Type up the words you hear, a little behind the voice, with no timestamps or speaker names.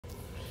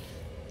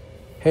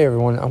Hey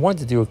everyone, I wanted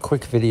to do a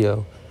quick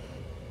video.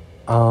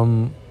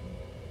 Um,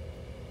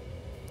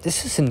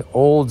 this is an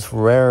old,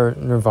 rare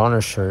Nirvana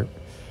shirt.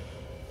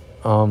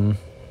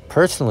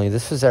 Personally,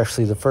 this was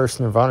actually the first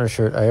Nirvana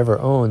shirt I ever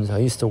owned. I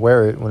used to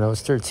wear it when I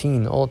was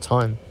 13 all the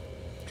time.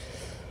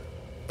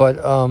 But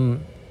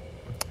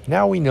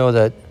now we know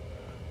that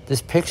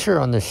this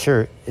picture on the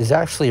shirt is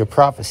actually a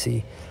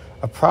prophecy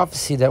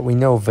that we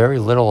know very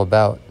little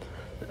about.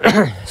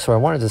 So I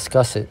want to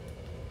discuss it.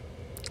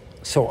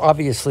 So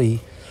obviously,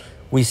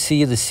 we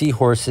see the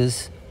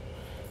seahorses,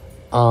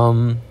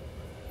 and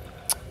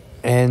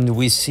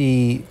we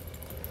see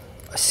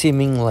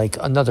seeming like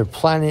another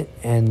planet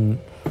and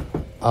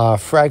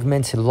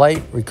fragmented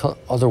light,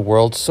 other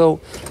worlds.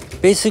 So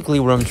basically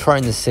what I'm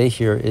trying to say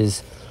here is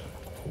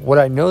what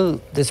I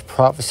know this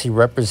prophecy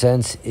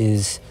represents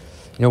is,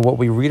 what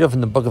we read of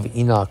in the book of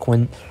Enoch.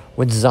 When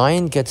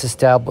Zion gets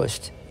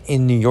established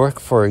in New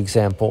York, for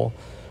example,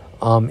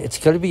 it's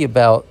going to be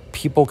about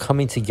people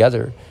coming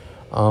together.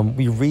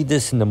 We read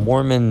this in the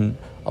Mormon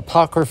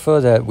Apocrypha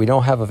that we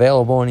don't have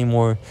available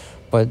anymore,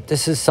 but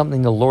this is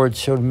something the Lord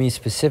showed me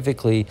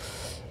specifically.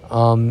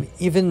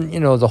 Even,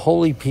 the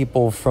holy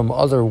people from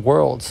other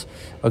worlds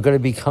are going to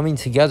be coming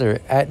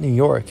together at New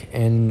York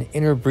and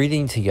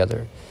interbreeding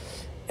together.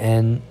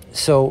 And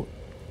so,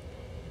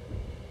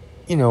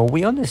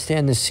 we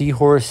understand the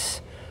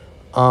seahorse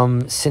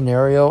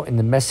scenario and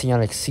the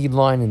Messianic seed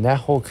line and that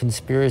whole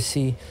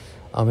conspiracy,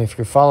 if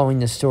you're following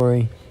the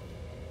story.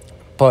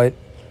 But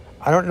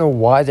I don't know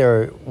why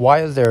there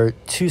are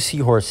two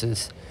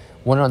seahorses,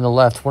 one on the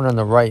left, one on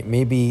the right.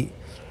 Maybe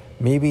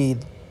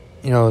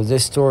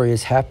this story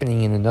is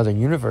happening in another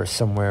universe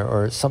somewhere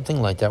or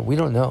something like that. We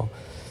don't know.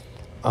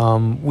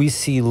 We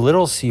see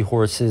little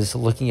seahorses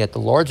looking at the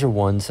larger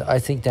ones. I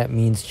think that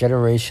means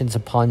generations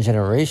upon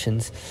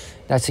generations.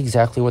 That's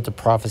exactly what the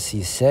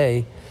prophecies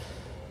say.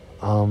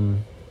 I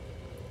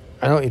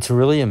know it's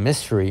really a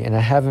mystery, and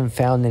I haven't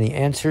found any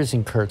answers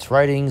in Kurt's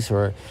writings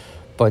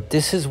but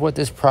this is what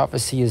this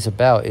prophecy is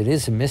about. It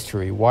is a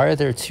mystery. Why are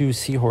there two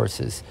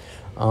seahorses?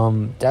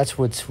 That's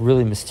what's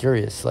really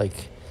mysterious.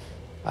 Like,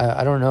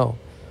 I don't know.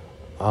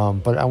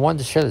 But I wanted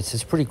to share this.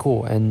 It's pretty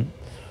cool. And,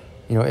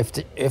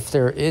 if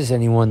there is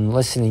anyone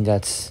listening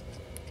that's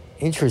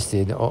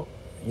interested,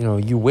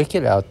 you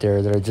wicked out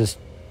there that are just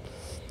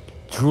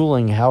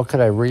drooling, how could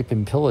I rape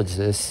and pillage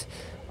this?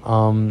 They're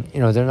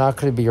not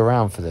going to be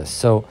around for this.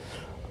 So,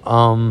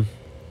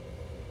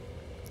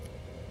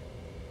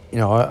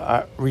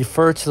 I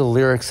refer to the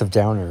lyrics of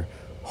Downer.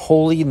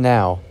 Holy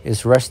now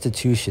is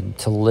restitution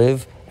to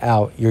live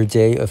out your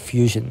day of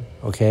fusion.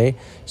 Okay?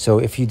 So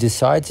if you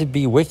decide to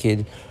be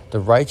wicked, the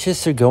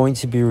righteous are going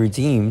to be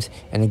redeemed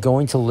and are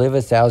going to live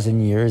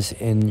 1,000 years,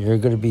 and you're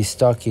going to be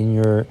stuck in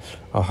your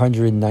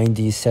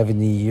 190,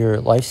 70-year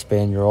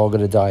lifespan. You're all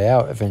going to die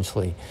out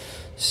eventually.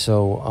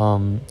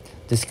 So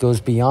this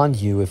goes beyond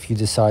you if you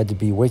decide to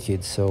be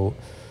wicked. So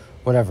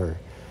whatever.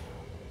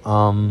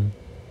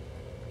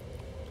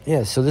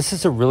 Yeah, so this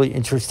is a really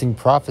interesting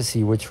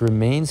prophecy, which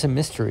remains a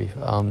mystery.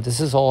 This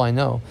is all I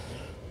know,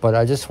 but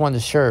I just wanted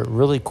to share it.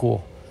 Really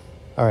cool.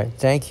 All right,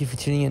 thank you for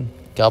tuning in.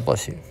 God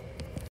bless you.